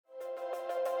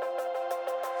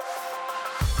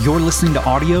You're listening to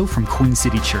audio from Queen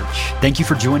City Church. Thank you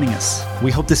for joining us. We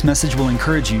hope this message will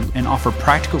encourage you and offer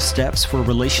practical steps for a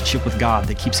relationship with God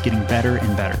that keeps getting better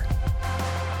and better.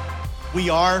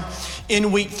 We are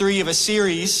in week 3 of a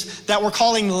series that we're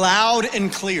calling Loud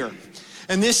and Clear.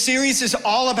 And this series is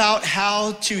all about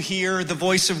how to hear the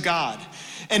voice of God.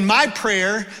 And my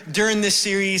prayer during this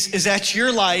series is that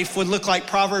your life would look like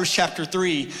Proverbs chapter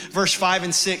 3, verse 5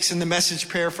 and 6 in the Message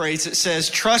paraphrase. It says,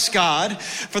 trust God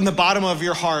from the bottom of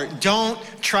your heart. Don't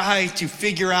try to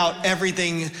figure out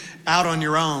everything out on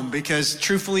your own, because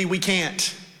truthfully, we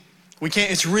can't.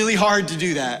 It's really hard to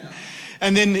do that.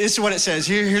 And then this is what it says.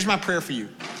 Here's my prayer for you,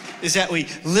 is that we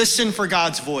listen for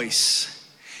God's voice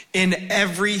in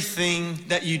everything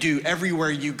that you do,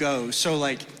 everywhere you go. So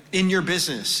like in your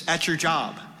business, at your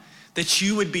job, that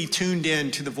you would be tuned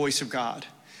in to the voice of God.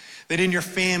 That in your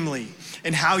family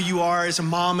and how you are as a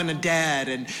mom and a dad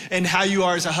and how you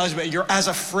are as a husband, you're as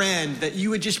a friend, that you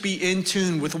would just be in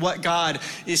tune with what God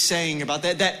is saying about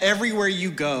that. That everywhere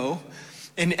you go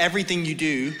and everything you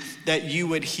do, that you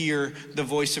would hear the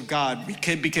voice of God,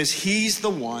 because he's the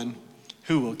one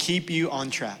who will keep you on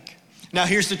track. Now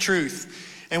here's the truth.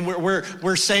 And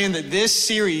we're saying that this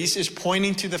series is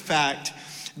pointing to the fact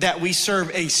that we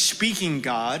serve a speaking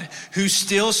God who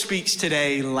still speaks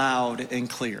today loud and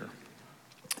clear.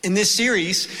 In this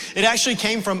series, it actually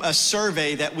came from a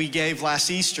survey that we gave last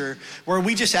Easter, where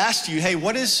we just asked you, hey,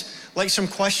 what is like some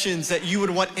questions that you would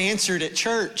want answered at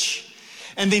church?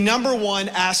 And the number one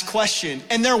asked question,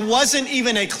 and there wasn't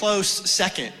even a close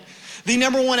second. The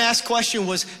number one asked question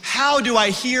was, how do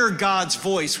I hear God's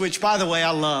voice? Which, by the way,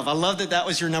 I love. I love that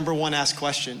was your number one asked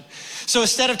question. So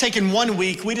instead of taking 1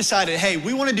 week, we decided, hey,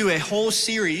 we want to do a whole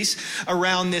series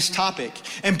around this topic.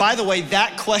 And by the way,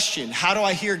 that question, how do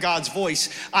I hear God's voice?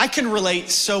 I can relate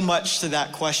so much to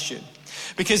that question.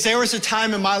 Because there was a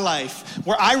time in my life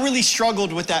where I really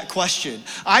struggled with that question.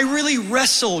 I really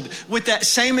wrestled with that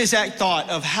same exact thought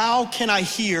of how can I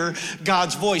hear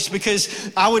God's voice?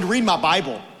 Because I would read my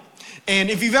Bible.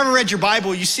 And if you've ever read your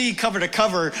Bible, you see cover to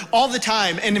cover all the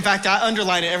time. And in fact, I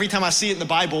underline it every time I see it in the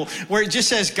Bible, where it just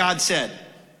says, God said.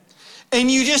 And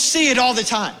you just see it all the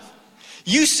time.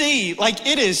 You see, like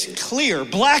it is clear,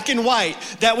 black and white,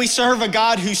 that we serve a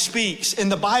God who speaks in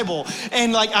the Bible.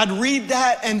 And like I'd read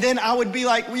that and then I would be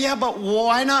like, well, yeah, but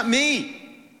why not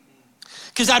me?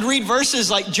 Because I'd read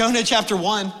verses like Jonah chapter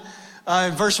 1,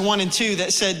 verse 1 and 2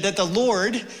 that said that the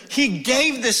Lord, he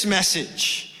gave this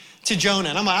message to Jonah.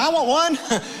 And I'm like, I want one.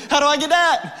 How do I get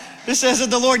that? It says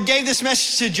that the Lord gave this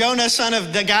message to Jonah, son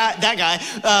of that guy.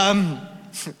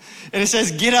 And it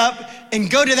says, get up and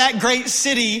go to that great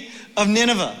city of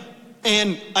Nineveh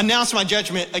and announce my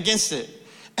judgment against it.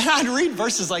 And I'd read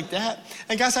verses like that.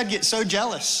 And guys, I'd get so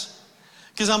jealous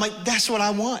because I'm like, that's what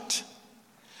I want.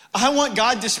 I want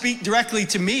God to speak directly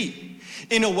to me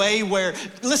in a way where,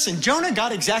 listen, Jonah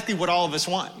got exactly what all of us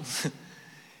want.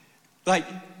 Like,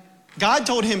 God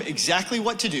told him exactly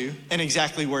what to do and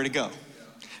exactly where to go.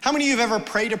 How many of you have ever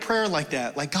prayed a prayer like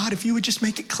that? Like, God, if you would just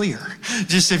make it clear.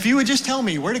 Just if you would just tell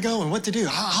me where to go and what to do,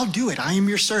 I'll do it. I am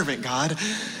your servant, God.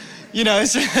 You know,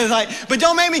 it's like, but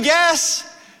don't make me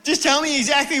guess. Just tell me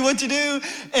exactly what to do.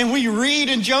 And we read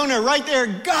in Jonah right there,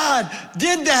 God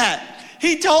did that.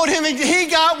 He told him he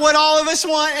got what all of us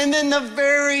want. And then the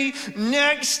very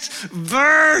next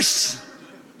verse,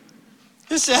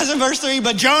 it says in verse 3,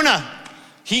 but Jonah,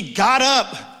 he got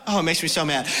up. Oh, it makes me so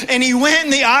mad. And he went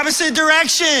in the opposite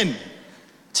direction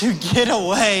to get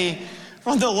away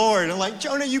from the Lord. I'm like,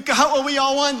 Jonah, you got what we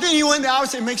all want. Then you went the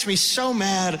opposite. It makes me so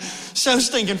mad, so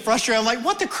stinking frustrated. I'm like,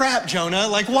 what the crap, Jonah?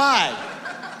 Like, why?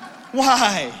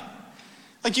 Why?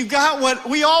 Like, you got what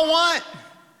we all want.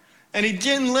 And he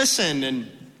didn't listen.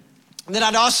 And then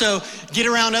I'd also get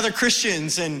around other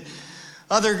Christians and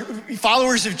other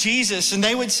followers of Jesus, and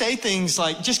they would say things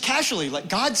like, just casually, like,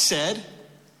 God said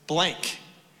blank.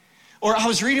 Or I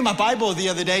was reading my Bible the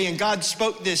other day and God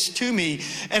spoke this to me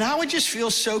and I would just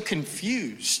feel so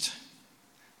confused.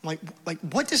 Like,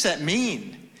 what does that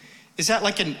mean? Is that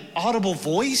like an audible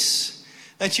voice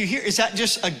that you hear? Is that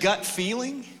just a gut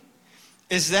feeling?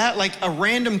 Is that like a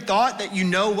random thought that you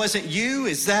know wasn't you?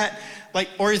 Is that like,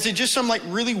 or is it just some like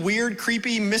really weird,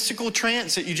 creepy, mystical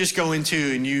trance that you just go into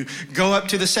and you go up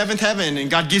to the 7th heaven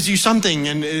and God gives you something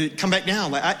and come back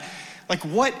down? Like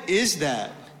what is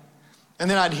that? And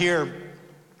then I'd hear,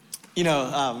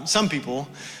 some people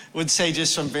would say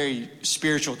just some very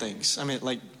spiritual things. I mean,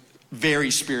 like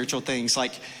very spiritual things.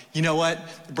 Like, you know what,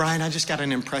 Brian, I just got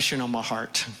an impression on my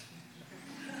heart.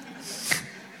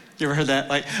 You ever heard that?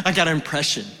 Like, I got an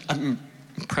impression. I'm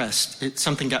impressed.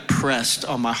 Something got pressed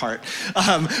on my heart.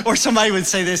 Or somebody would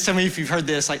say this. Tell me if you've heard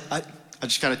this. Like, I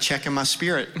just got to check in my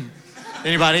spirit.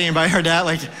 Anybody heard that?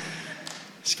 Like,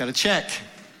 just got to check.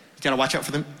 You got to watch out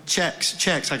for the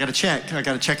checks. I got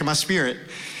to check in my spirit.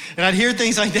 And I'd hear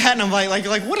things like that, and I'm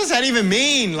like, what does that even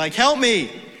mean? Like, help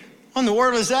me. What in the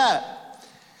world is that?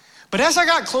 But as I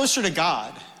got closer to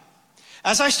God,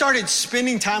 as I started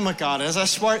spending time with God, as I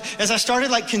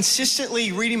started like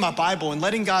consistently reading my Bible and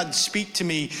letting God speak to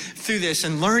me through this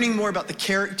and learning more about the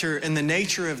character and the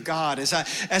nature of God, as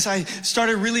I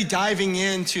started really diving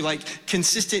into like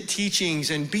consistent teachings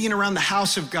and being around the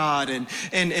house of God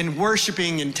and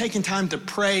worshiping and taking time to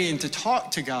pray and to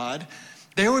talk to God,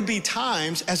 there would be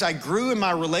times as I grew in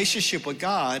my relationship with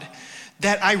God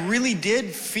that I really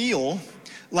did feel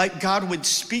like God would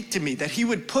speak to me, that he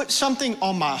would put something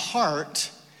on my heart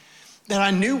that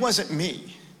I knew wasn't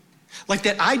me. Like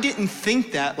that I didn't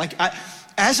think that,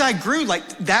 as I grew, like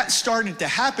that started to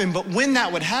happen, but when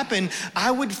that would happen,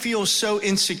 I would feel so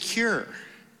insecure.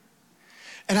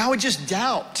 And I would just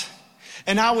doubt.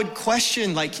 And I would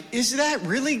question, like, is that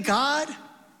really God?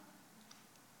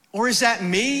 Or is that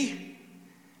me?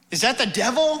 Is that the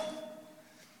devil?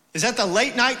 Is that the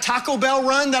late night Taco Bell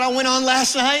run that I went on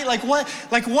last night? Like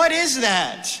what is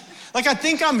that? Like, I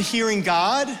think I'm hearing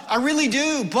God. I really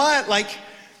do. But like,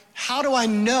 how do I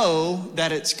know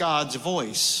that it's God's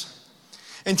voice?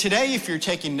 And today, if you're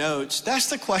taking notes, that's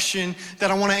the question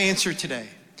that I want to answer today.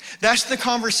 That's the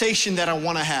conversation that I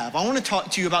want to have. I want to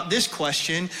talk to you about this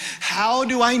question. How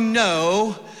do I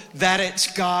know that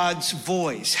it's God's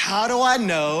voice? How do I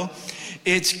know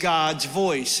it's God's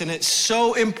voice? And it's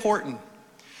so important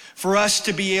for us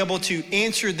to be able to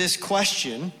answer this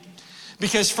question,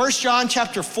 because 1 John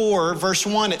chapter 4, verse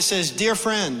 1, it says, "Dear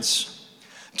friends,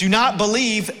 do not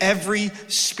believe every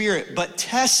spirit, but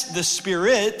test the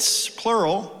spirits,"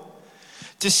 plural,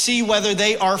 "to see whether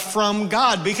they are from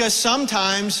God," because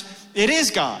sometimes it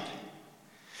is God,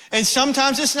 and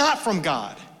sometimes it's not from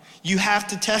God. You have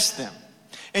to test them.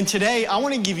 And today, I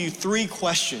want to give you 3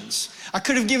 questions. I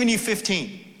could have given you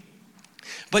 15,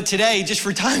 but today, just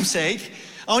for time's sake,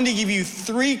 I want to give you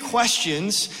 3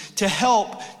 questions to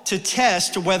help to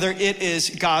test whether it is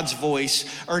God's voice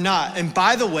or not. And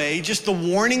by the way, just the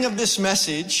warning of this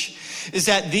message is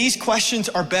that these questions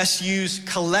are best used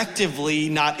collectively,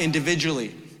 not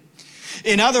individually.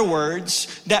 In other words,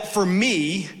 that for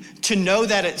me to know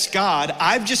that it's God,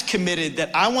 I've just committed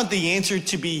that I want the answer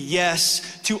to be yes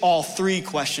to all 3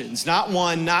 questions. Not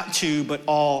 1, not 2, but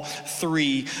all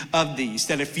 3 of these.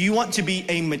 That if you want to be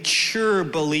a mature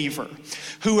believer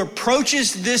who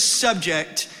approaches this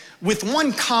subject with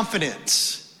one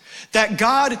confidence, that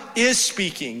God is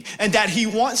speaking and that he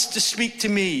wants to speak to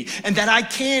me and that I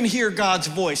can hear God's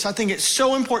voice. I think it's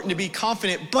so important to be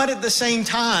confident, but at the same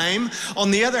time,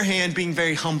 on the other hand, being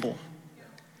very humble.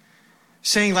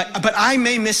 Saying like, but I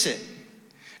may miss it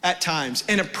at times.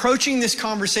 And approaching this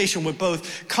conversation with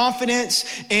both confidence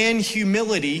and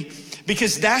humility,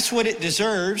 because that's what it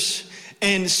deserves.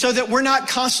 And so that we're not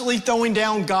constantly throwing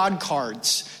down God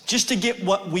cards just to get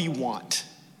what we want.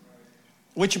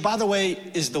 Which, by the way,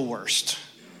 is the worst.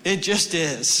 It just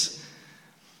is.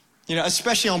 You know,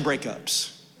 especially on breakups.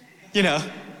 You know,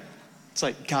 it's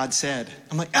like God said.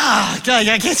 I'm like, God,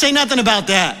 I can't say nothing about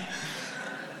that.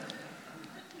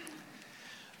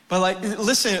 But like,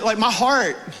 listen, like my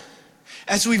heart,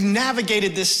 as we've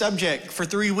navigated this subject for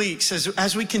 3 weeks,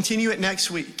 as we continue it next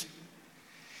week,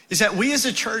 is that we as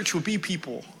a church will be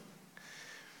people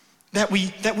that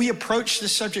we approach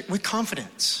this subject with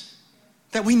confidence.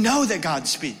 That we know that God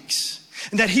speaks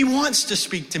and that he wants to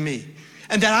speak to me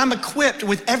and that I'm equipped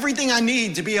with everything I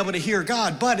need to be able to hear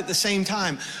God, but at the same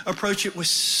time, approach it with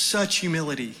such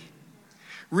humility,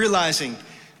 realizing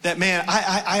that, man,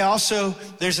 I also,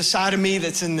 there's a side of me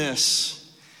that's in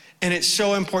this, and it's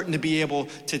so important to be able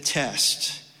to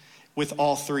test with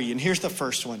all 3. And here's the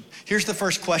first one. Here's the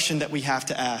first question that we have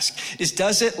to ask is,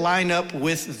 does it line up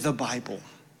with the Bible?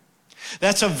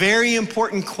 That's a very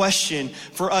important question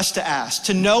for us to ask,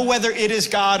 to know whether it is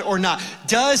God or not.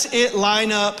 Does it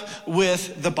line up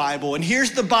with the Bible? And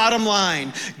here's the bottom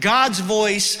line. God's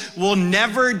voice will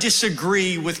never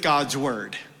disagree with God's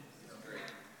word.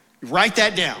 Write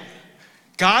that down.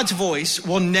 God's voice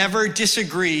will never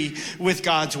disagree with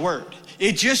God's word.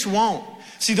 It just won't.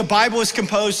 See, the Bible is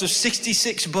composed of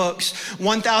 66 books,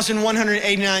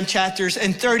 1,189 chapters,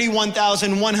 and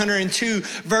 31,102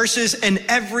 verses, and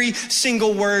every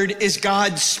single word is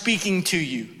God speaking to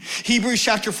you. Hebrews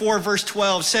chapter 4, verse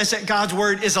 12 says that God's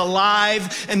word is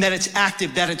alive and that it's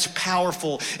active, that it's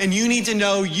powerful. And you need to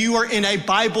know you are in a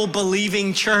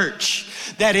Bible-believing church,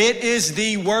 that it is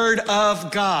the word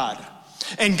of God.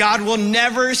 And God will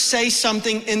never say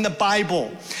something in the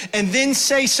Bible and then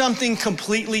say something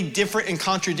completely different and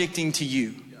contradicting to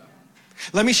you.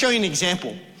 Let me show you an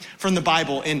example from the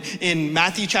Bible. In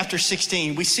Matthew chapter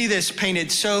 16, we see this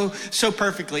painted so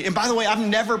perfectly. And by the way, I've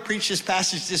never preached this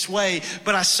passage this way,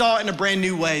 but I saw it in a brand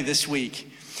new way this week.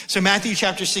 So Matthew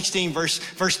chapter 16, verse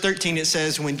 13, it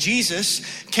says, when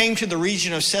Jesus came to the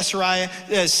region of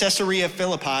Caesarea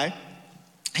Philippi,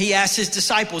 he asked his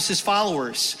disciples, his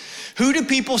followers, who do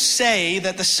people say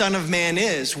that the Son of Man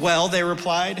is? Well, they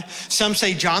replied, some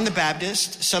say John the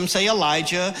Baptist, some say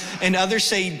Elijah, and others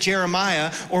say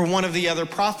Jeremiah or one of the other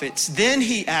prophets. Then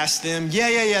he asked them,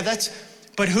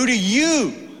 but who do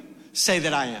you say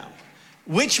that I am?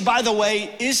 Which, by the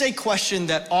way, is a question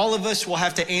that all of us will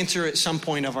have to answer at some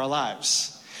point of our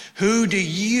lives. Who do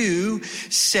you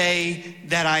say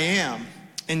that I am?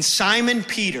 And Simon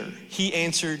Peter, he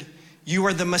answered, you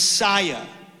are the Messiah.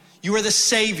 You are the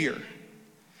Savior,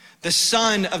 the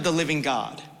Son of the living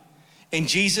God. And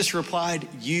Jesus replied,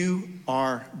 you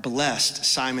are blessed,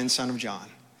 Simon, son of John,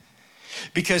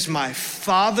 because my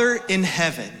Father in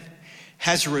heaven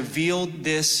has revealed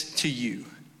this to you.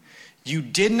 You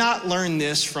did not learn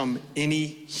this from any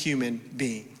human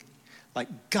being.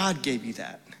 Like God gave you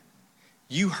that.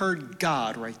 You heard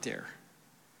God right there.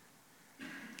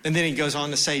 And then he goes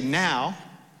on to say, now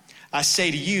I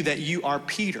say to you that you are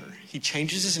Peter. He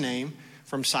changes his name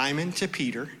from Simon to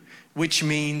Peter, which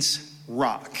means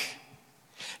rock.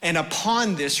 And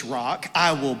upon this rock,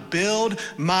 I will build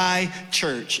my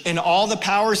church, and all the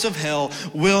powers of hell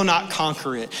will not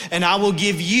conquer it. And I will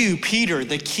give you, Peter,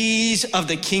 the keys of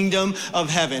the kingdom of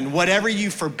heaven. Whatever you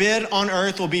forbid on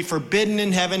earth will be forbidden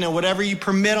in heaven, and whatever you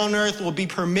permit on earth will be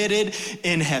permitted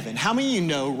in heaven. How many of you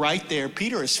know right there,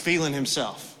 Peter is feeling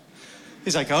himself?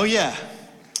 He's like, oh yeah,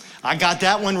 I got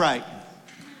that one right.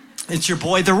 It's your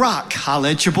boy, the rock.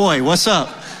 Holla at your boy. What's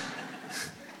up?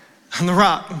 I'm the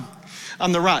rock.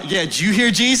 I'm the rock. Yeah, did you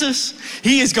hear Jesus?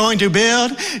 He is going to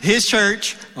build his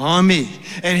church on me,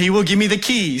 and he will give me the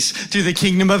keys to the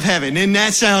kingdom of heaven. Didn't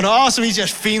that sound awesome? He's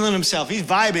just feeling himself. He's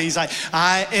vibing. He's like,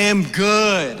 I am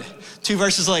good. 2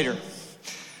 verses later,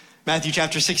 Matthew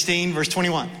chapter 16, verse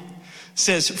 21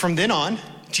 says, from then on,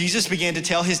 Jesus began to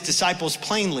tell his disciples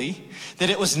plainly that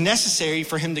it was necessary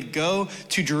for him to go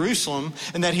to Jerusalem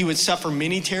and that he would suffer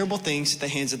many terrible things at the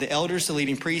hands of the elders, the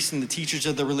leading priests, and the teachers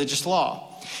of the religious law.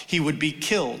 He would be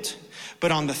killed,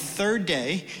 but on the third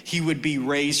day, he would be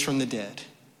raised from the dead.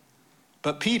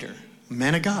 But Peter,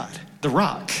 man of God, the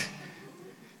rock,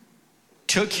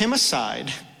 took him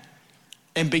aside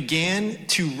and began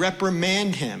to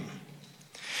reprimand him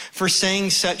for saying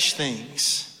such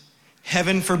things.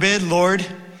 Heaven forbid, Lord,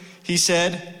 he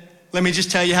said. Let me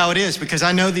just tell you how it is, because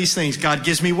I know these things. God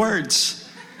gives me words.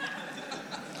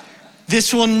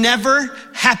 This will never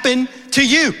happen to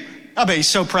you. I bet he's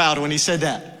so proud when he said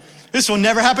that. This will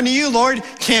never happen to you, Lord.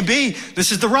 Can't be.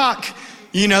 This is the rock.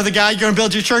 You know the guy you're going to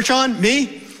build your church on?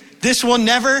 Me? This will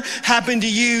never happen to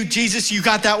you. Jesus, you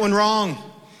got that one wrong.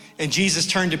 And Jesus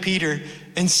turned to Peter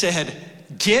and said,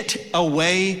 get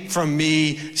away from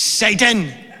me,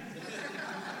 Satan.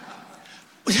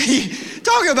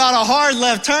 Talk about a hard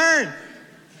left turn.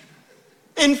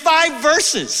 In 5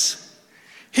 verses,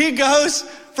 he goes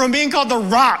from being called the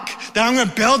rock, that I'm going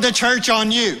to build the church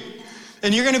on you,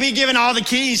 and you're going to be given all the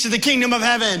keys to the kingdom of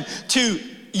heaven, to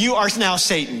you are now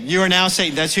Satan. You are now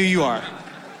Satan. That's who you are.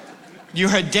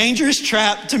 You're a dangerous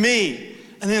trap to me.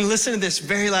 And then listen to this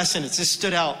very last sentence. This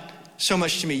stood out so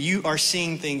much to me. You are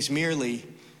seeing things merely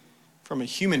from a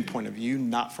human point of view,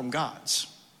 not from God's.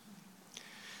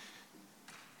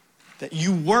 That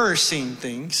you were seeing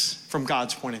things from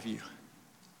God's point of view.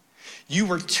 You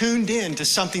were tuned in to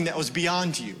something that was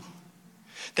beyond you.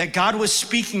 That God was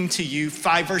speaking to you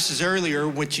 5 verses earlier,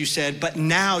 which you said, but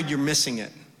now you're missing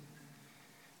it.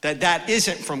 That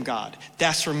isn't from God,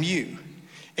 that's from you.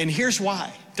 And here's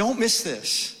why. Don't miss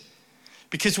this.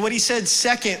 Because what he said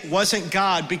second wasn't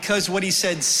God, because what he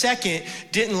said second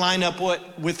didn't line up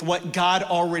with what God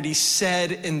already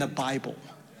said in the Bible.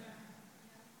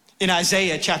 In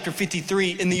Isaiah chapter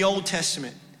 53 in the Old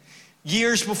Testament,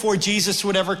 years before Jesus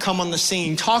would ever come on the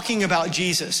scene, talking about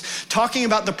Jesus, talking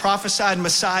about the prophesied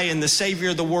Messiah and the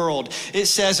Savior of the world, it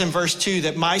says in verse 2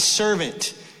 that my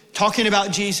servant, talking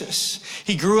about Jesus,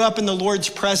 he grew up in the Lord's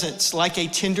presence like a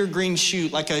tender green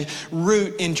shoot, like a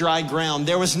root in dry ground.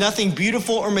 There was nothing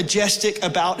beautiful or majestic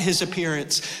about his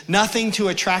appearance, nothing to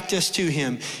attract us to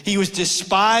him. He was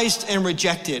despised and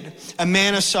rejected, a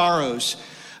man of sorrows,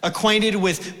 acquainted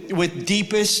with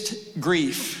deepest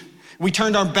grief. We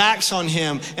turned our backs on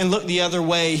him and looked the other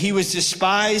way. He was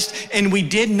despised and we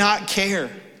did not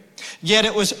care. Yet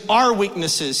it was our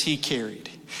weaknesses he carried.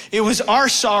 It was our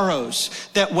sorrows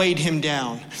that weighed him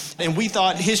down. And we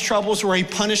thought his troubles were a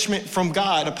punishment from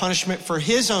God, a punishment for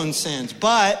his own sins.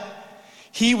 But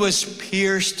he was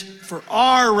pierced for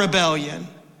our rebellion,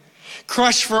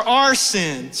 crushed for our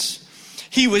sins.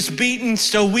 He was beaten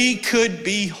so we could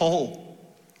be whole.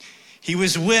 He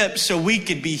was whipped so we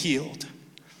could be healed.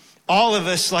 All of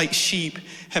us, like sheep,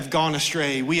 have gone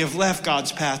astray. We have left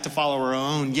God's path to follow our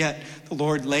own, yet the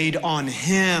Lord laid on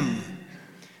him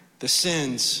the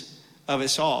sins of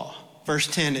us all. Verse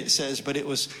 10, it says, but it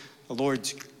was the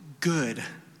Lord's good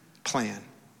plan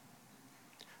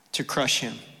to crush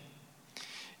him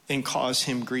and cause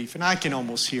him grief. And I can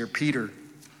almost hear Peter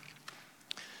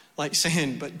like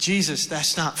saying, but Jesus,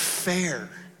 that's not fair.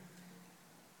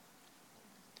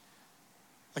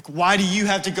 Like, why do you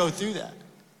have to go through that?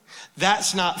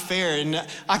 That's not fair. And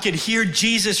I could hear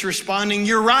Jesus responding,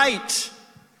 you're right.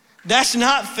 That's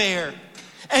not fair.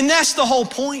 And that's the whole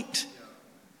point.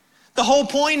 The whole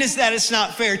point is that it's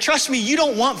not fair. Trust me, you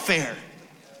don't want fair.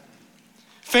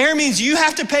 Fair means you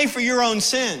have to pay for your own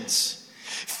sins.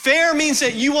 Fair means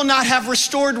that you will not have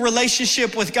restored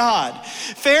relationship with God.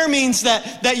 Fair means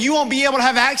that you won't be able to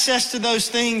have access to those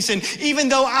things. And even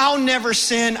though I'll never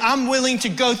sin, I'm willing to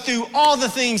go through all the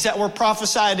things that were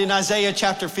prophesied in Isaiah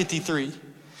chapter 53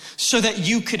 so that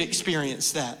you could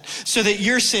experience that, so that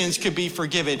your sins could be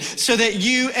forgiven, so that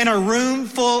you in a room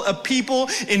full of people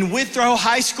in Withrow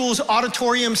High School's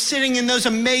auditorium sitting in those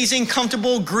amazing,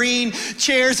 comfortable green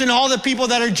chairs and all the people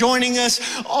that are joining us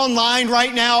online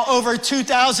right now over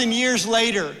 2,000 years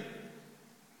later,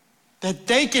 that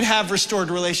they can have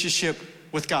restored relationship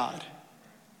with God.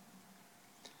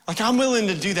 Like, I'm willing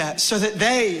to do that so that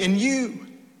they and you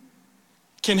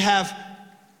can have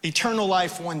eternal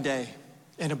life one day,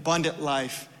 an abundant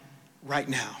life right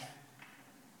now.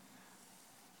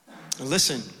 And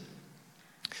listen,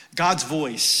 God's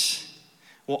voice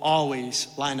will always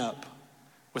line up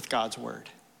with God's word.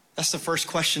 That's the first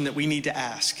question that we need to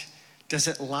ask. Does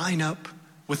it line up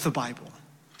with the Bible?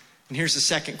 And here's the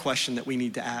second question that we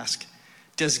need to ask.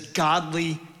 Does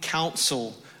godly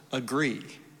counsel agree?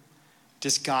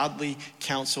 Does godly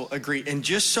counsel agree? And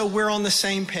just so we're on the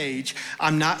same page,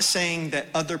 I'm not saying that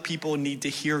other people need to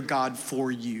hear God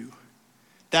for you.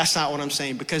 That's not what I'm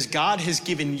saying, because God has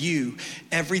given you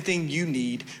everything you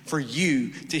need for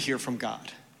you to hear from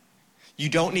God. You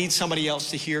don't need somebody else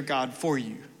to hear God for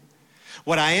you.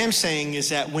 What I am saying is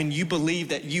that when you believe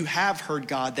that you have heard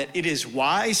God, that it is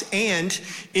wise and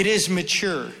it is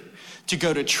mature to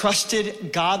go to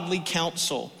trusted godly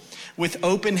counsel with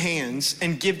open hands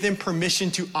and give them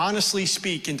permission to honestly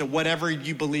speak into whatever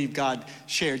you believe God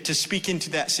shared, to speak into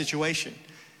that situation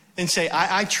and say,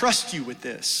 I trust you with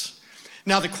this.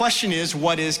 Now the question is,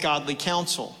 what is godly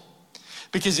counsel?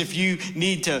 Because if you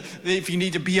need to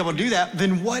be able to do that,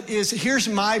 then here's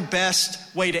my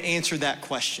best way to answer that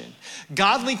question.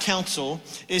 Godly counsel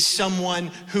is someone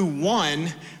who, 1,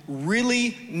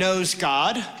 really knows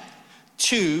God,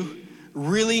 2,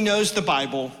 really knows the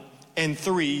Bible, and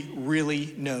 3,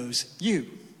 really knows you.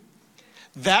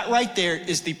 That right there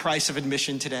is the price of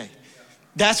admission today.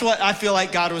 That's what I feel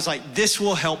like God was like, this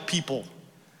will help people.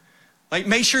 Like,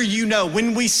 make sure you know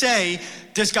when we say,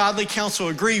 does godly counsel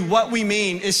agree? What we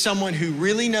mean is someone who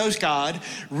really knows God,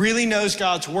 really knows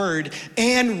God's word,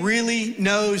 and really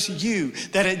knows you.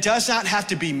 That it does not have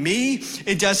to be me.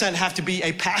 It doesn't have to be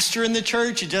a pastor in the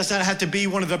church. It does not have to be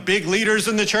one of the big leaders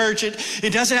in the church.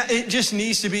 It just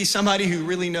needs to be somebody who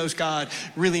really knows God,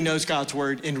 really knows God's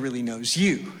word, and really knows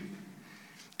you.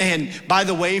 And by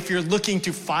the way, if you're looking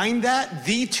to find that,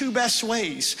 the 2 best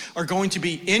ways are going to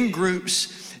be in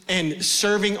groups and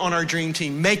serving on our dream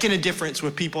team, making a difference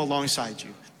with people alongside you.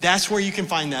 That's where you can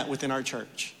find that within our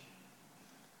church.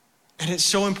 And it's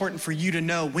so important for you to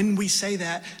know when we say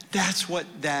that, that's what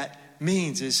that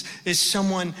means, is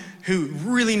someone who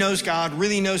really knows God,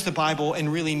 really knows the Bible,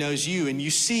 and really knows you. And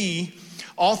you see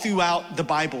all throughout the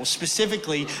Bible,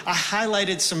 specifically, I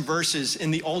highlighted some verses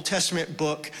in the Old Testament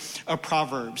book of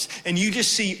Proverbs. And you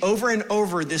just see over and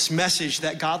over this message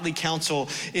that godly counsel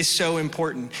is so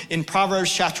important. In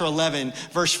Proverbs chapter 11,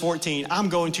 verse 14, I'm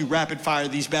going to rapid fire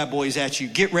these bad boys at you.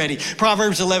 Get ready.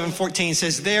 Proverbs 11:14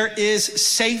 says, there is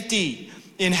safety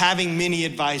in having many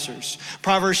advisors.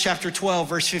 Proverbs chapter 12,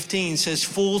 verse 15 says,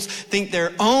 fools think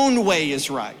their own way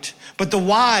is right, but the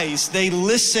wise, they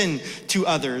listen to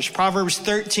others. Proverbs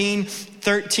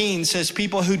 13:13 says,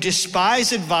 people who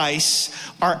despise advice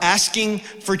are asking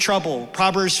for trouble.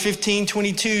 Proverbs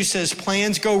 15:22 says,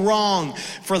 plans go wrong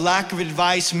for lack of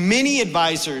advice. Many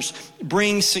advisors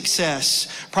brings success.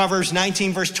 Proverbs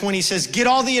 19 verse 20 says, get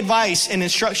all the advice and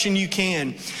instruction you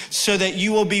can so that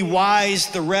you will be wise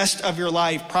the rest of your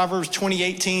life. Proverbs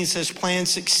 20:18 says, plans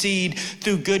succeed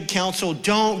through good counsel.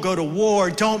 Don't go to war.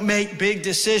 Don't make big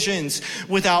decisions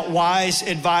without wise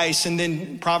advice. And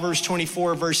then Proverbs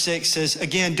 24 verse 6 says,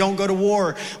 again, don't go to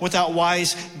war without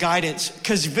wise guidance,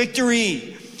 because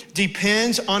victory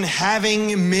depends on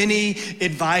having many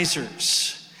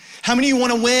advisors. How many of you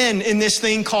want to win in this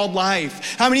thing called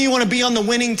life? How many of you want to be on the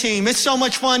winning team? It's so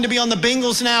much fun to be on the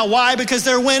Bengals now. Why? Because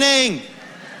they're winning.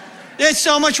 It's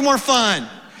so much more fun.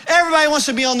 Everybody wants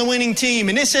to be on the winning team.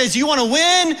 And it says, you want to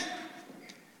win?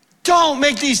 Don't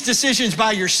make these decisions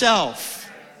by yourself.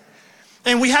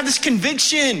 And we have this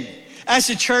conviction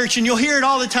as a church, and you'll hear it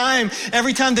all the time,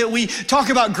 every time that we talk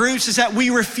about groups, is that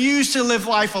we refuse to live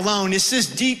life alone. It's this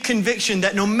deep conviction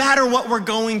that no matter what we're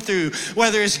going through,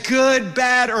 whether it's good,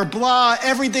 bad, or blah,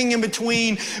 everything in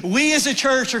between, we as a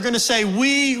church are gonna say,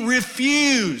 we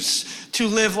refuse to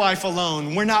live life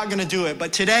alone. We're not gonna do it.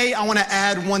 But today, I wanna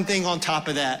add one thing on top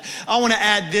of that. I wanna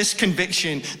add this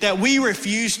conviction that we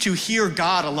refuse to hear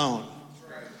God alone.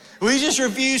 We just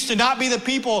refuse to not be the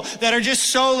people that are just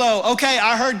solo. Okay,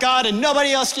 I heard God and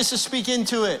nobody else gets to speak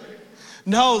into it.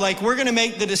 No, like we're gonna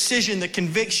make the decision, the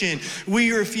conviction.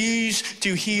 We refuse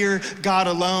to hear God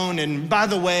alone. And by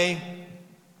the way,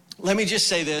 let me just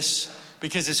say this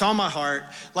because it's on my heart.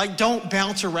 Like, don't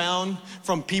bounce around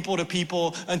from people to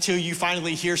people until you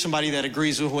finally hear somebody that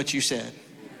agrees with what you said.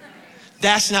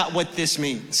 That's not what this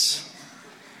means,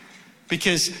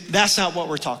 because that's not what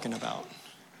we're talking about,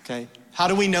 okay? How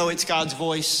do we know it's God's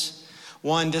voice?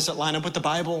 1, does it line up with the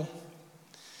Bible?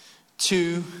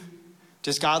 2,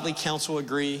 does godly counsel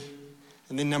agree?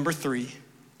 And then number 3,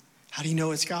 how do you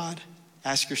know it's God?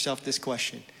 Ask yourself this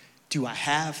question. Do I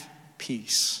have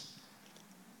peace?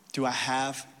 Do I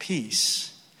have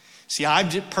peace? See,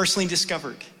 I've personally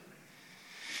discovered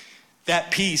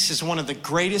that peace is one of the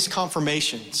greatest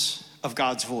confirmations of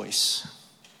God's voice.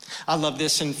 I love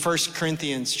this in 1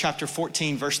 Corinthians chapter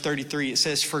 14, verse 33. It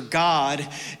says, for God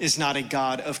is not a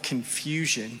God of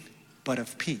confusion, but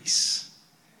of peace.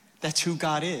 That's who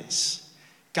God is.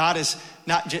 God is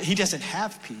not, he doesn't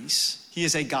have peace. He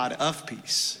is a God of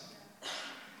peace.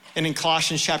 And in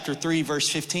Colossians chapter 3, verse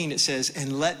 15, it says,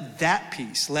 and let that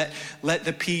peace, let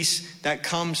the peace that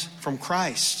comes from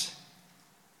Christ,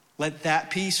 let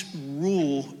that peace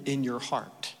rule in your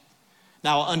heart.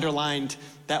 Now, I underlined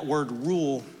that word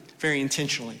rule very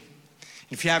intentionally.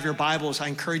 If you have your Bibles, I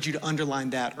encourage you to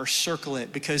underline that or circle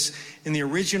it, because in the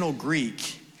original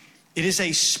Greek, it is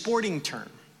a sporting term.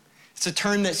 It's a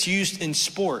term that's used in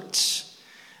sports,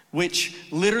 which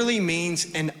literally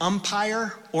means an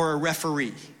umpire or a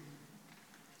referee.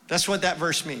 That's what that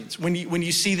verse means. When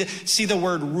you see the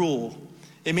word rule,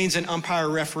 it means an umpire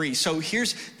or referee. So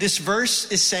here's, this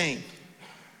verse is saying,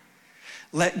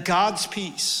 let God's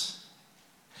peace,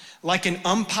 like an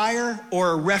umpire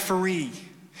or a referee,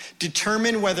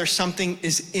 determine whether something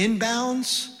is in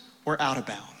bounds or out of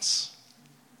bounds.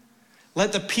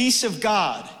 Let the peace of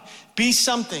God be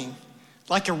something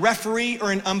like a referee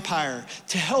or an umpire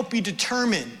to help you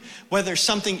determine whether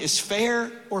something is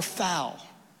fair or foul.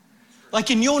 Like,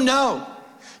 and you'll know,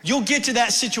 you'll get to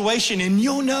that situation and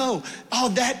you'll know, oh,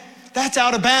 that's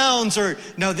out of bounds, or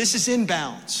no, this is in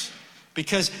bounds,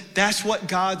 because that's what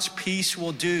God's peace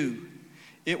will do.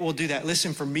 It will do that.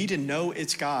 Listen, for me to know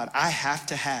it's God, I have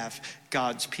to have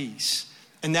God's peace.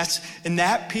 And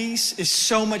that peace is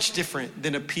so much different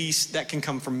than a peace that can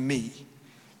come from me.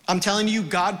 I'm telling you,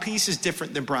 God peace is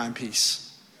different than Brian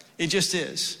peace. It just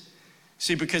is.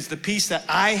 See, because the peace that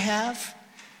I have,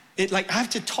 I have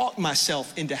to talk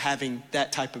myself into having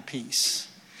that type of peace.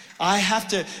 I have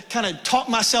to kind of talk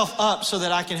myself up so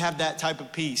that I can have that type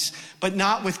of peace, but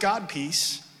not with God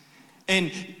peace.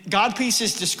 And God peace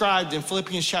is described in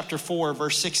Philippians chapter 4,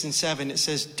 verse 6 and 7. It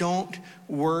says, don't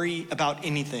worry about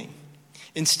anything.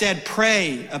 Instead,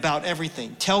 pray about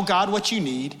everything. Tell God what you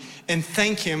need and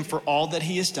thank him for all that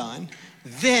he has done.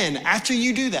 Then, after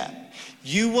you do that,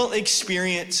 you will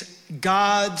experience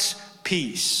God's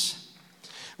peace,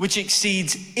 which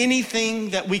exceeds anything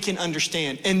that we can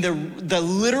understand. And the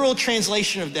literal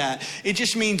translation of that, it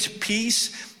just means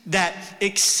peace that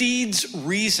exceeds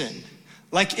reason.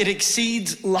 Like it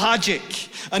exceeds logic.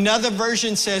 Another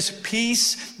version says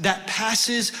peace that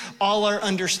passes all our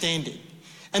understanding.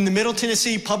 And the Middle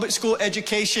Tennessee Public School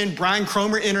Education, Brian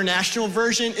Cromer International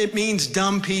Version, it means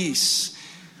dumb peace.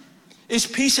 It's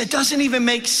peace that doesn't even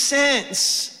make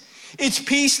sense. It's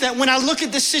peace that when I look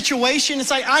at this situation,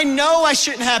 it's like, I know I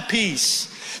shouldn't have peace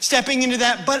stepping into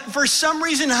that, but for some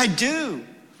reason I do.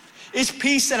 It's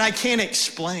peace that I can't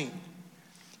explain.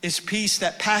 is peace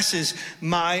that passes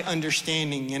my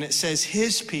understanding. And it says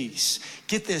his peace,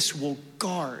 get this, will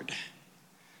guard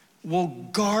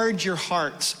your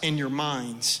hearts and your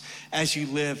minds as you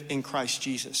live in Christ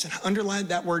Jesus. And underline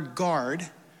that word guard,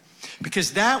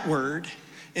 because that word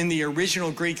in the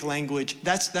original Greek language,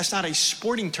 that's not a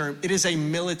sporting term, it is a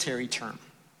military term.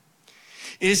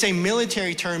 It is a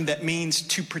military term that means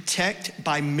to protect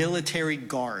by military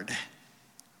guard.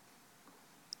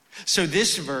 So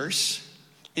this verse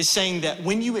is saying that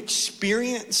when you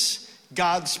experience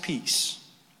God's peace,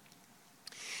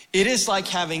 it is like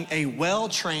having a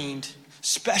well-trained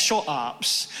special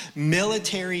ops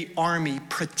military army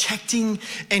protecting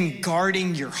and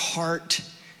guarding your heart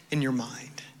and your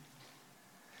mind.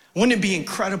 Wouldn't it be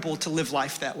incredible to live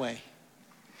life that way?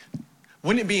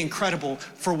 Wouldn't it be incredible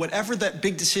for whatever that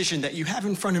big decision that you have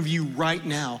in front of you right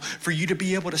now, for you to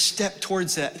be able to step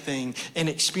towards that thing and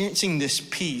experiencing this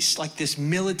peace, like this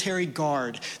military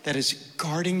guard that is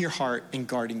guarding your heart and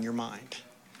guarding your mind?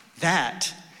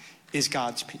 That is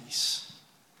God's peace.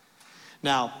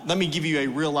 Now, let me give you a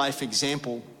real life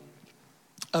example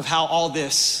of how all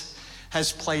this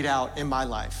has played out in my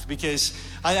life, because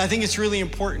I think it's really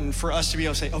important for us to be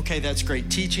able to say, okay, that's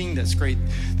great teaching, that's great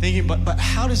thinking, but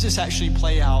how does this actually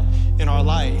play out in our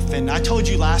life? And I told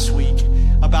you last week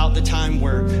about the time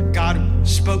where God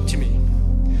spoke to me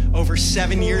over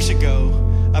 7 years ago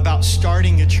about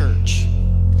starting a church.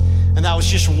 And that was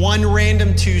just one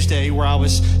random Tuesday where I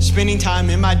was spending time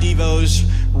in my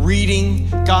devos, reading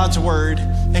God's word,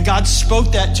 and God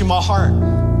spoke that to my heart.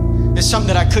 It's something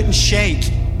that I couldn't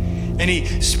shake. And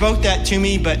he spoke that to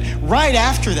me, but right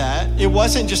after that, it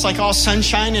wasn't just like all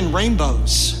sunshine and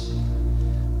rainbows.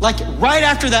 Like right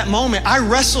after that moment, I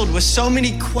wrestled with so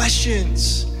many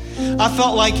questions. I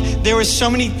felt like there was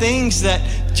so many things that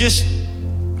just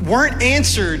weren't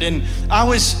answered. And I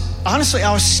was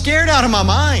scared out of my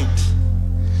mind,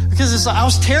 because I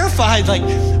was terrified. Like,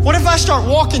 what if I start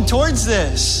walking towards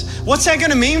this? What's that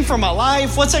gonna mean for my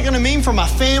life? What's that gonna mean for my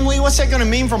family? What's that gonna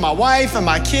mean for my wife and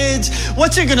my kids?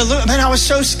 What's it gonna look? Man, I was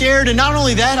so scared. And not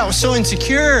only that, I was so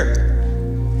insecure.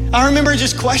 I remember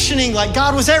just questioning, like,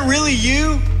 God, was that really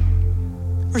you?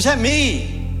 Or is that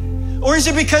me? Or is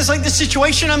it because like the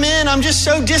situation I'm in, I'm just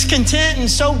so discontent and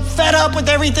so fed up with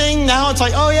everything? Now it's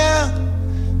like, oh yeah.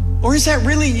 Or is that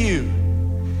really you?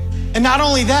 And not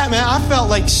only that, man, I felt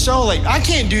like I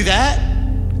can't do that.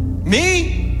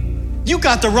 Me? You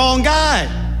got the wrong guy.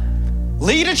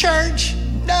 Lead a church?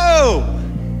 No.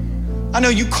 I know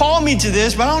you called me to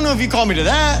this, but I don't know if you called me to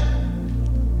that.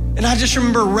 And I just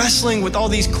remember wrestling with all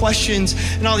these questions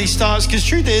and all these thoughts, because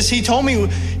truth is, he told me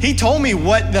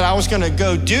what that I was gonna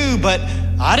go do, but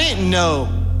I didn't know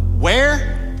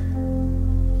where.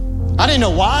 I didn't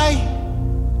know why.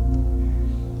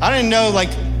 I didn't know like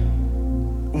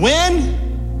when.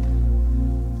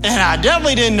 And I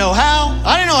definitely didn't know how.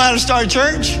 I didn't know how to start a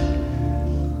church.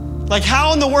 Like,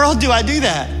 how in the world do I do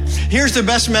that? Here's the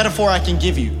best metaphor I can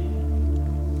give you.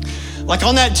 Like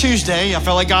on that Tuesday, I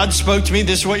felt like God spoke to me,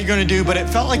 this is what you're gonna do, but it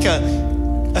felt like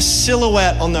a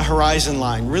silhouette on the horizon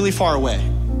line, really far away.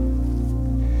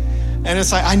 And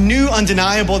it's like, I knew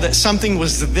undeniable that something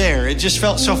was there. It just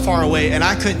felt so far away, and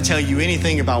I couldn't tell you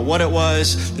anything about what it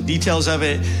was, the details of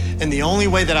it. And the only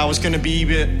way that I was gonna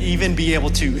even be able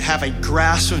to have a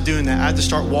grasp of doing that, I had to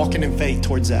start walking in faith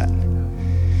towards that.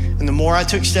 And the more I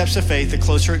took steps of faith, the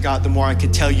closer it got, the more I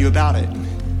could tell you about it.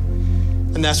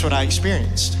 And that's what I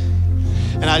experienced.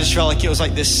 And I just felt like it was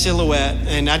like this silhouette.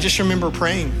 And I just remember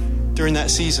praying during that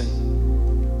season.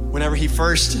 Whenever he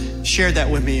first shared that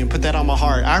with me and put that on my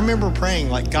heart, I remember praying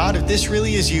like, God, if this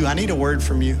really is you, I need a word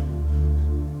from you.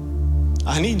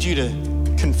 I need you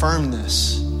to confirm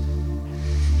this.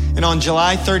 And on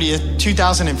July 30th,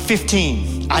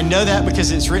 2015, I know that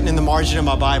because it's written in the margin of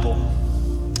my Bible.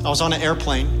 I was on an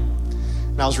airplane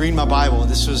and I was reading my Bible.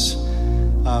 This was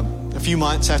a few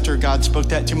months after God spoke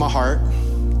that to my heart.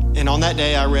 And on that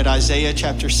day, I read Isaiah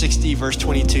chapter 60, verse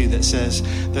 22 that says,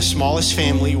 the smallest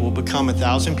family will become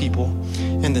 1,000 people,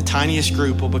 and the tiniest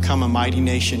group will become a mighty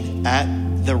nation. At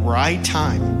the right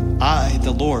time, I,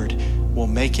 the Lord, will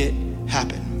make it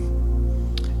happen.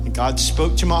 And God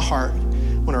spoke to my heart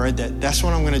when I read that. That's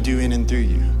what I'm going to do in and through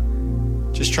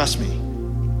you. Just trust me.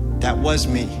 That was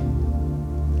me.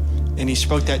 And he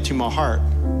spoke that to my heart.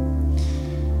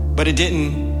 But it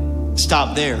didn't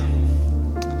stop there.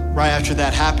 Right after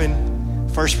that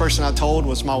happened, first person I told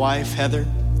was my wife, Heather.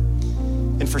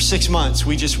 And for 6 months,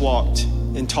 we just walked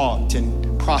and talked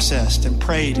and processed and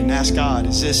prayed and asked God,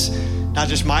 is this not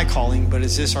just my calling, but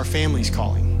is this our family's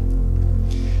calling?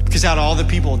 Because out of all the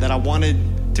people that I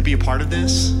wanted to be a part of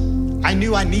this, I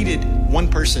knew I needed one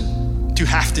person to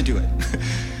have to do it.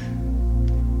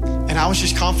 And I was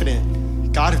just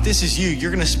confident, God, if this is you,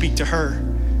 you're gonna speak to her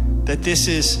that this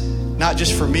is not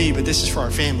just for me, but this is for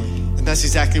our family. And that's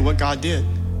exactly what God did.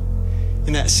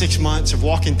 In that 6 months of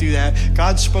walking through that,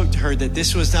 God spoke to her that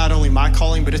this was not only my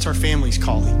calling, but it's our family's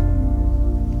calling.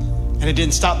 And it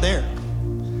didn't stop there.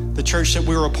 The church that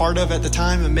we were a part of at the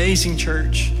time, amazing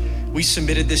church, we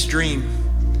submitted this dream.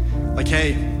 Like,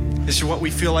 hey, this is what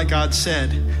we feel like God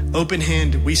said.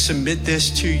 Open-handed, we submit this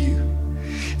to you.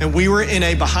 And we were in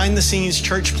a behind-the-scenes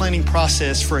church planning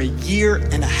process for 1.5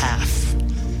 years.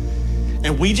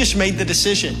 And we just made the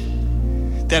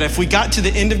decision that if we got to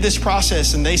the end of this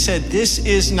process and they said, this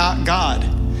is not God,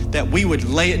 that we would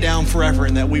lay it down forever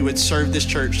and that we would serve this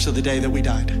church till the day that we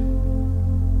died.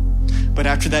 But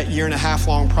after that 1.5 year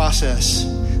long process,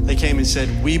 they came and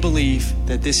said, we believe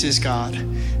that this is God.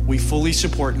 We fully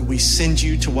support and we send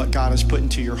you to what God has put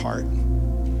into your heart.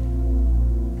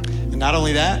 And not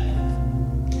only that,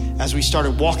 as we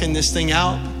started walking this thing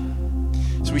out,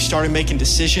 as we started making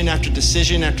decision after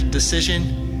decision after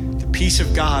decision, the peace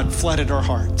of God flooded our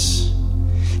hearts.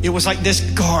 It was like this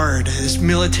guard, this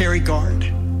military guard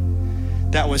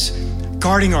that was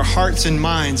guarding our hearts and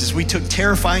minds as we took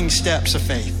terrifying steps of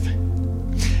faith.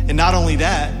 And not only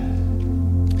that,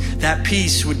 that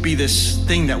peace would be this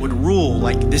thing that would rule,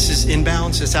 like this is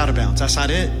inbounds, it's out of bounds. That's not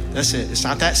it, that's it. It's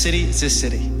not that city, it's this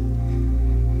city.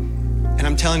 And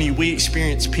I'm telling you, we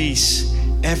experience peace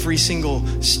every single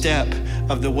step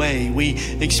of the way. We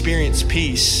experience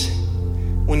peace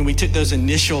when we took those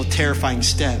initial terrifying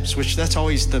steps, which that's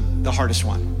always the hardest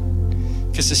one.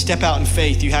 Because to step out in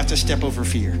faith, you have to step over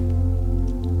fear.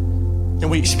 And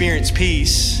we experience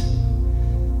peace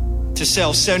to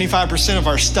sell 75% of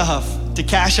our stuff, to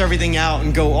cash everything out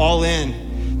and go all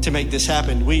in to make this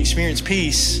happen. We experience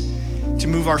peace to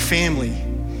move our family,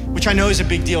 which I know is a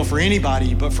big deal for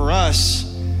anybody, but for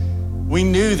us, we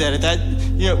knew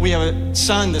that we have a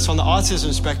son that's on the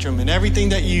autism spectrum, and everything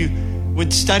that you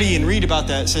would study and read about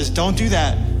that says, don't do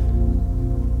that.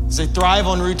 Because they thrive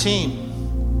on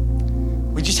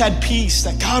routine. We just had peace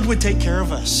that God would take care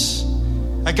of us,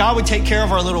 that God would take care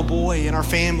of our little boy and our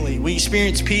family. We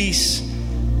experienced peace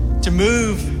to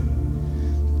move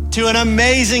to an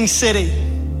amazing city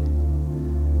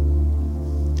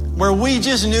where we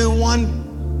just knew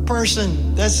one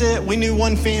person. That's it. We knew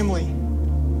one family.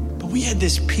 But we had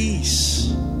this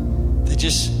peace that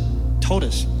just told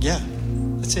us, yeah,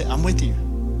 that's it. I'm with you.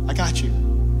 I got you.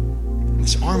 And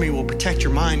this army will protect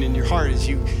your mind and your heart as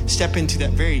you step into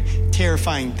that very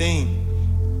terrifying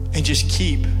thing and just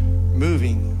keep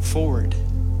moving forward.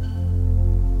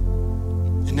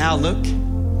 And now look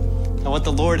at what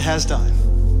the Lord has done.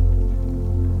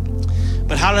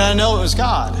 But how did I know it was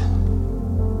God?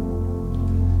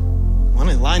 Well,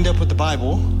 it lined up with the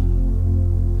Bible.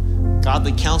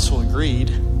 Godly counsel agreed.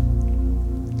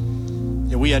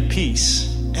 And we had peace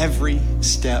every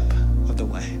step of the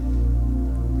way.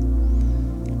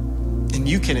 And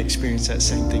you can experience that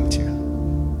same thing too.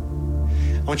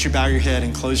 I want you to bow your head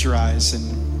and close your eyes.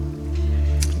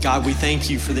 And God, we thank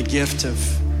you for the gift of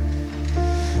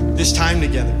this time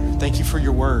together. Thank you for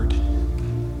your word.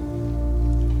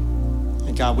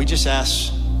 And God, we just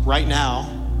ask right now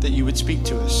that you would speak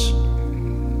to us.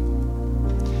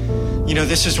 You know,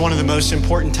 this is one of the most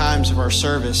important times of our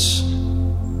service.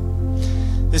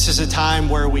 This is a time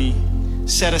where we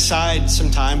set aside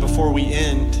some time before we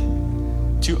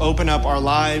end to open up our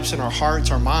lives and our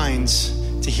hearts, our minds,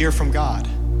 to hear from God.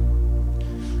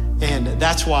 And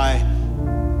that's why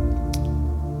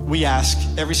we ask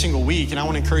every single week, and I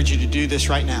want to encourage you to do this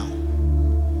right now.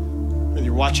 Whether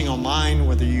you're watching online,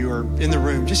 whether you are in the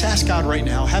room, just ask God right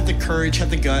now. Have the courage, have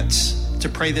the guts to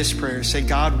pray this prayer. Say,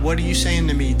 God, what are you saying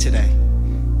to me today?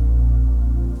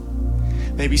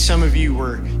 Maybe some of you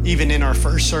were even in our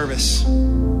first service.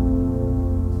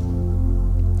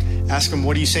 Ask him,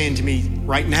 what are you saying to me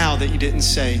right now that you didn't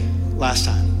say last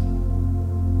time?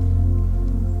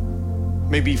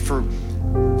 Maybe for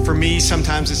me,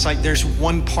 sometimes it's like there's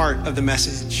one part of the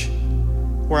message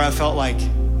where I felt like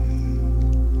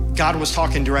God was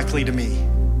talking directly to me.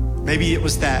 Maybe it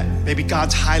was that. Maybe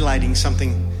God's highlighting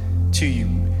something to you.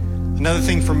 Another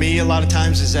thing for me a lot of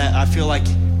times is that I feel like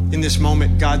in this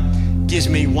moment, God gives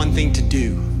me one thing to do.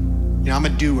 You know, I'm a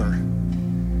doer.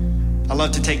 I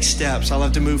love to take steps. I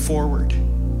love to move forward.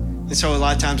 And so a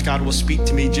lot of times God will speak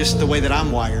to me just the way that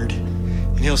I'm wired.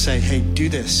 And he'll say, hey, do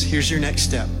this. Here's your next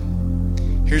step.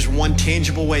 Here's one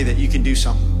tangible way that you can do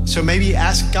something. So maybe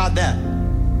ask God that.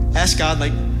 Ask God,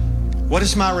 like, what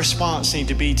does my response need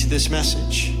to be to this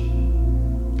message?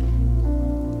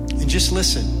 And just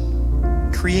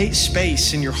listen. Create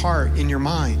space in your heart, in your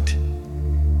mind,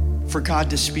 for God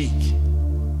to speak.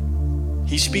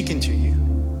 He's speaking to you.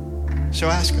 So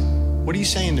ask him, what are you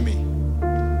saying to me?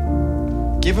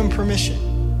 Give him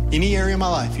permission. Any area of my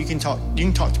life, you can talk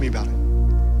to me about it.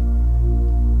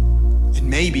 And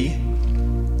maybe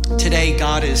today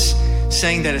God is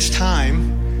saying that it's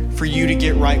time for you to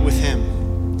get right with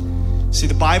him. See,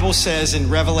 the Bible says in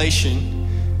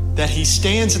Revelation that he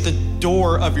stands at the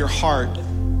door of your heart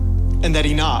and that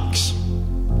he knocks.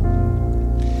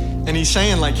 And he's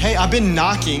saying like, hey, I've been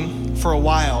knocking for a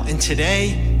while, and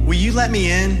today, will you let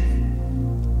me in?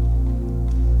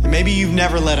 And maybe you've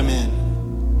never let him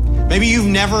in. Maybe you've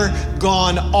never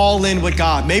gone all in with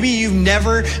God. Maybe you've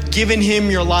never given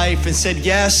him your life and said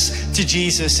yes to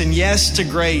Jesus and yes to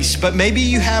grace. But maybe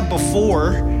you have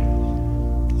before,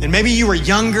 and maybe you were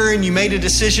younger and you made a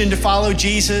decision to follow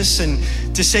Jesus and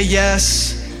to say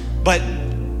yes, but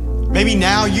maybe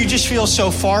now you just feel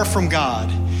so far from God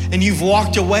and you've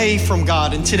walked away from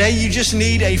God, and today you just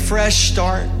need a fresh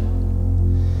start.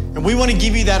 And we want to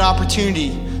give you that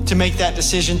opportunity to make that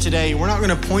decision today. We're not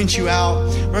going to point you out.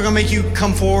 We're going to make you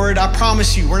come forward. I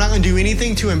promise you, we're not going to do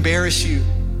anything to embarrass you.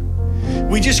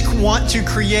 We just want to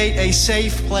create a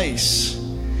safe place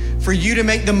for you to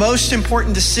make the most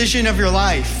important decision of your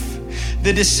life.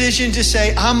 The decision to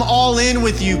say, I'm all in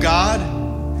with you, God.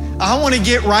 I want to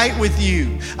get right with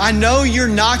you. I know you're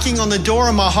knocking on the door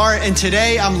of my heart, and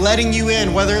today I'm letting you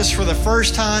in, whether it's for the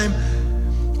first time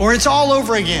or it's all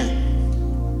over again.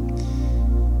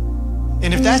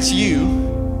 And if that's you,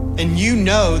 and you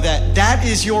know that that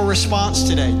is your response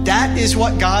today, that is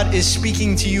what God is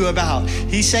speaking to you about.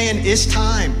 He's saying, it's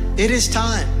time. It is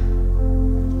time.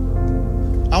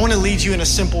 I want to lead you in a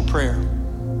simple prayer.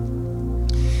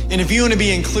 And if you want to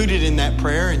be included in that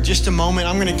prayer, in just a moment,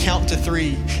 I'm going to count to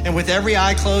 3. And with every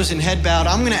eye closed and head bowed,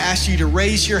 I'm going to ask you to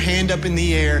raise your hand up in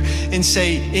the air and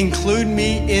say, include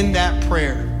me in that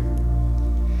prayer.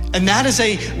 And that is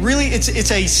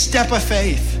it's a step of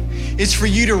faith. It's for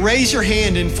you to raise your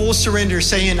hand in full surrender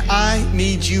saying, I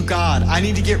need you, God. I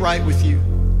need to get right with you.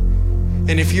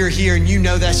 And if you're here and you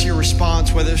know that's your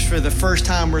response, whether it's for the first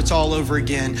time or it's all over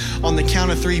again, on the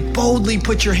count of 3, boldly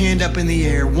put your hand up in the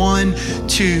air. 1,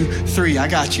 2, 3. I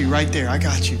got you right there. I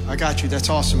got you. That's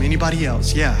awesome. Anybody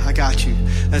else? Yeah, I got you.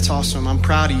 That's awesome. I'm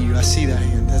proud of you. I see that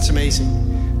hand. That's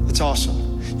amazing. That's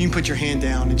awesome. You can put your hand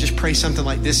down and just pray something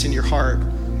like this in your heart.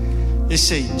 Just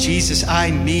say, Jesus, I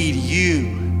need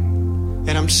you.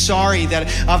 And I'm sorry that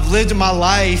I've lived my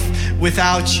life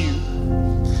without you.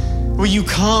 Will you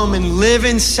come and live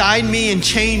inside me and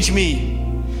change me?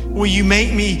 Will you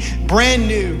make me brand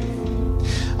new?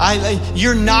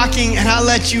 You're knocking and I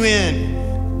let you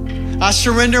in. I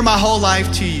surrender my whole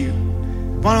life to you.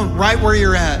 Why don't, right where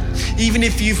you're at, even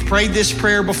if you've prayed this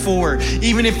prayer before,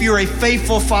 even if you're a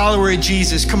faithful follower of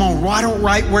Jesus, come on, why don't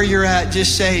right where you're at,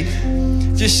 just say,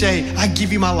 I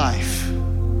give you my life.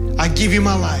 I give you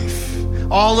my life.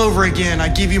 All over again, I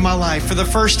give you my life. For the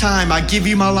first time, I give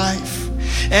you my life.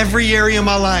 Every area of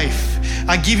my life,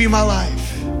 I give you my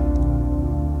life.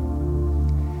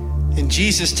 And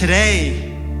Jesus,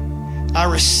 today, I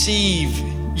receive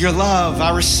your love.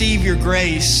 I receive your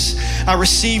grace. I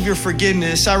receive your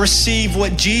forgiveness. I receive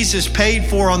what Jesus paid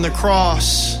for on the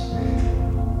cross.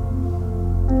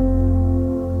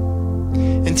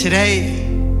 And today,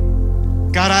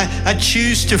 God, I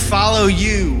choose to follow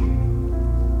you.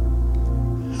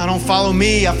 I don't follow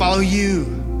me, I follow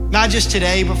you. Not just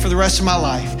today, but for the rest of my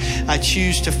life. I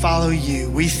choose to follow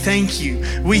you. We thank you.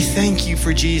 We thank you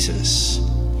for Jesus.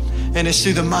 And it's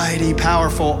through the mighty,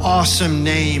 powerful, awesome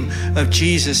name of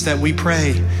Jesus that we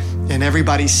pray. And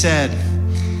everybody said,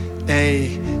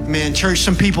 amen. Church,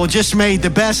 some people just made the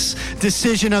best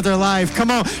decision of their life. Come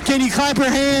on, can you clap your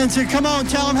hands? And come on,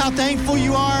 tell them how thankful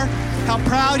you are, how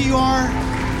proud you are.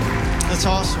 That's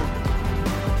awesome.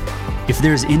 If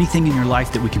there's anything in your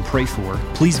life that we can pray for,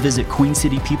 please visit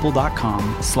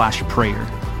queencitypeople.com/prayer.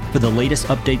 For the latest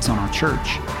updates on our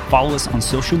church, follow us on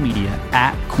social media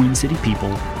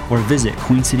 @QueenCityPeople or visit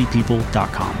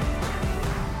queencitypeople.com.